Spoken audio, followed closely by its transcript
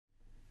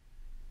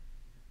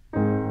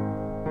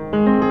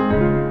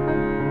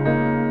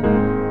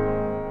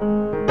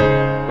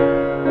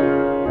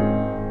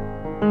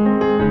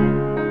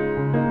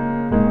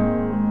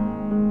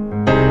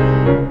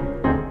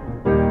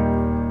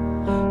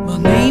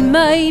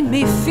immer ich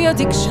mich für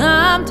dich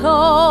geschämt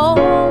hab,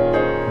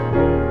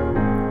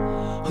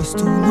 hast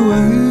du nur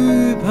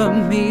über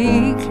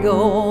mich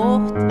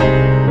gelacht.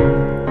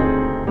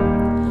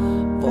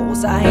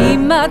 Was auch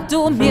immer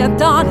du mir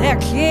dann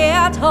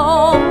erklärt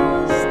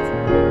hast,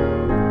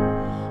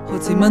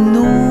 hat's immer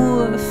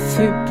nur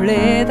viel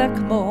blöder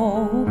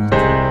gemacht.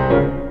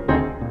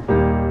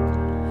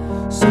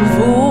 So,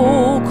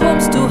 wo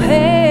kommst du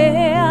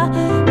her?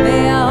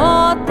 Wer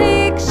hat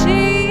dich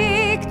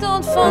geschickt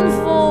und von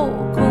wo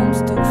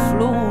kommst du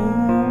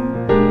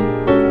geflogen?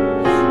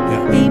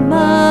 Wer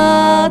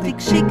immer dich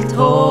geschickt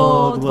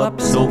hat, war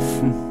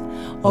besoffen,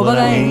 aber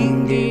der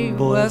Engel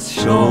war's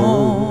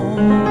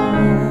schon.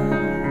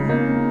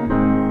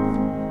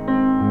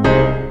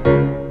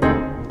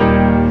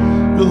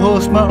 Du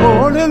hast mir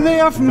alle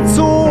Nerven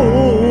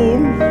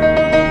gezogen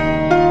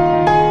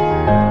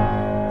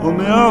und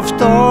mir auf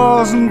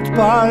 1000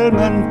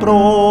 Palmen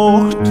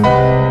gebracht.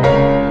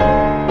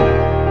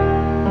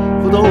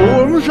 Von da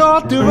oben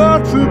schaut die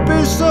Welt viel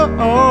besser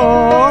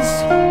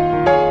aus,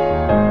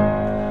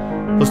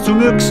 hast du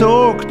mir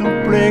gesagt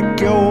und blöd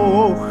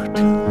gelacht.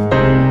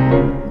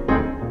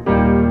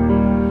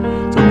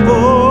 Sag,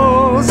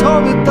 was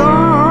hab ich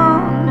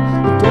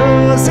dann,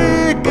 dass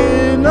ich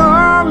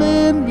genau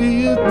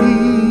wie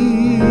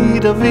die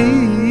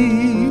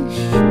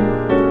erwischt?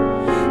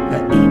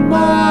 Wer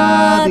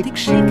immer dich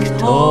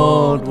geschickt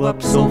hat, war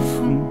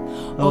besoffen,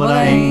 aber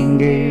der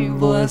Engel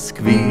war's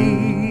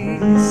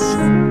gewiss.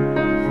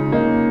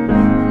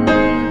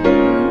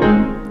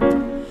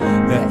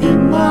 Wer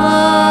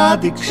immer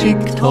dich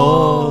geschickt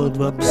hat,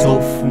 war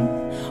besoffen,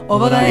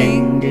 aber der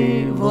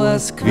Engel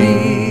war's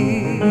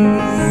gewiss.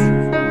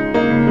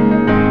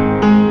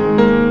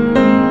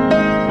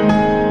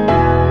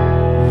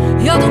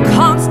 Ja, du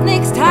kannst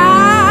nichts dafür.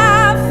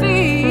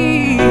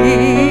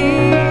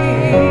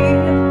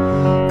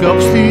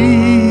 Glaubst du,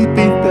 ich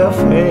bin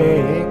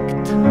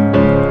perfekt?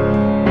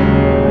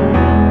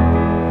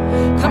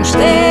 Komm,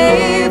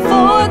 steh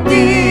vor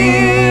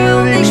dir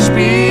und ich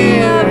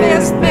spür,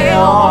 wirst mir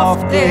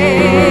aufdeckst.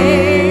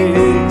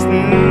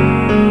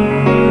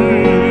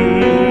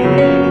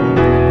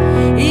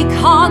 Ich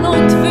kann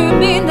und will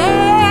mich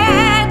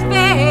nicht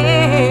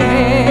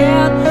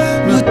wehren,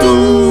 nur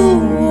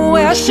du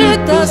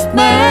erschütterst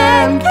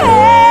mein Kern.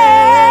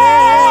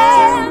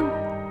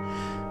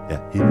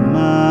 Wer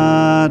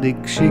immer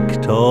dich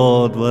geschickt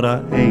hat, war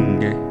der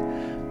Engel,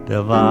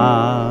 der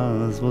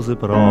weiß, was ich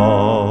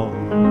brauch.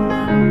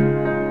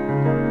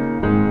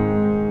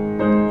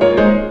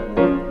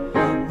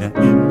 Wer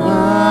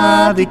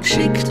immer dich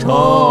geschickt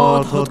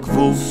hat, hat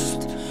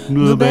gewusst,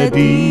 nur bei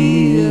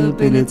dir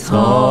bin ich zu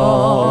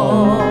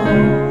Haus.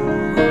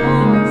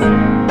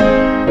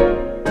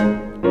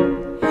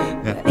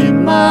 Wer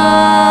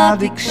immer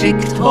dich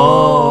geschickt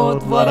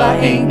hat, war der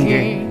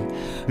Engel,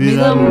 wie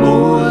der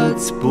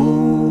Mutzbugel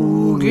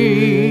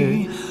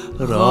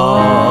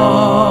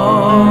raus.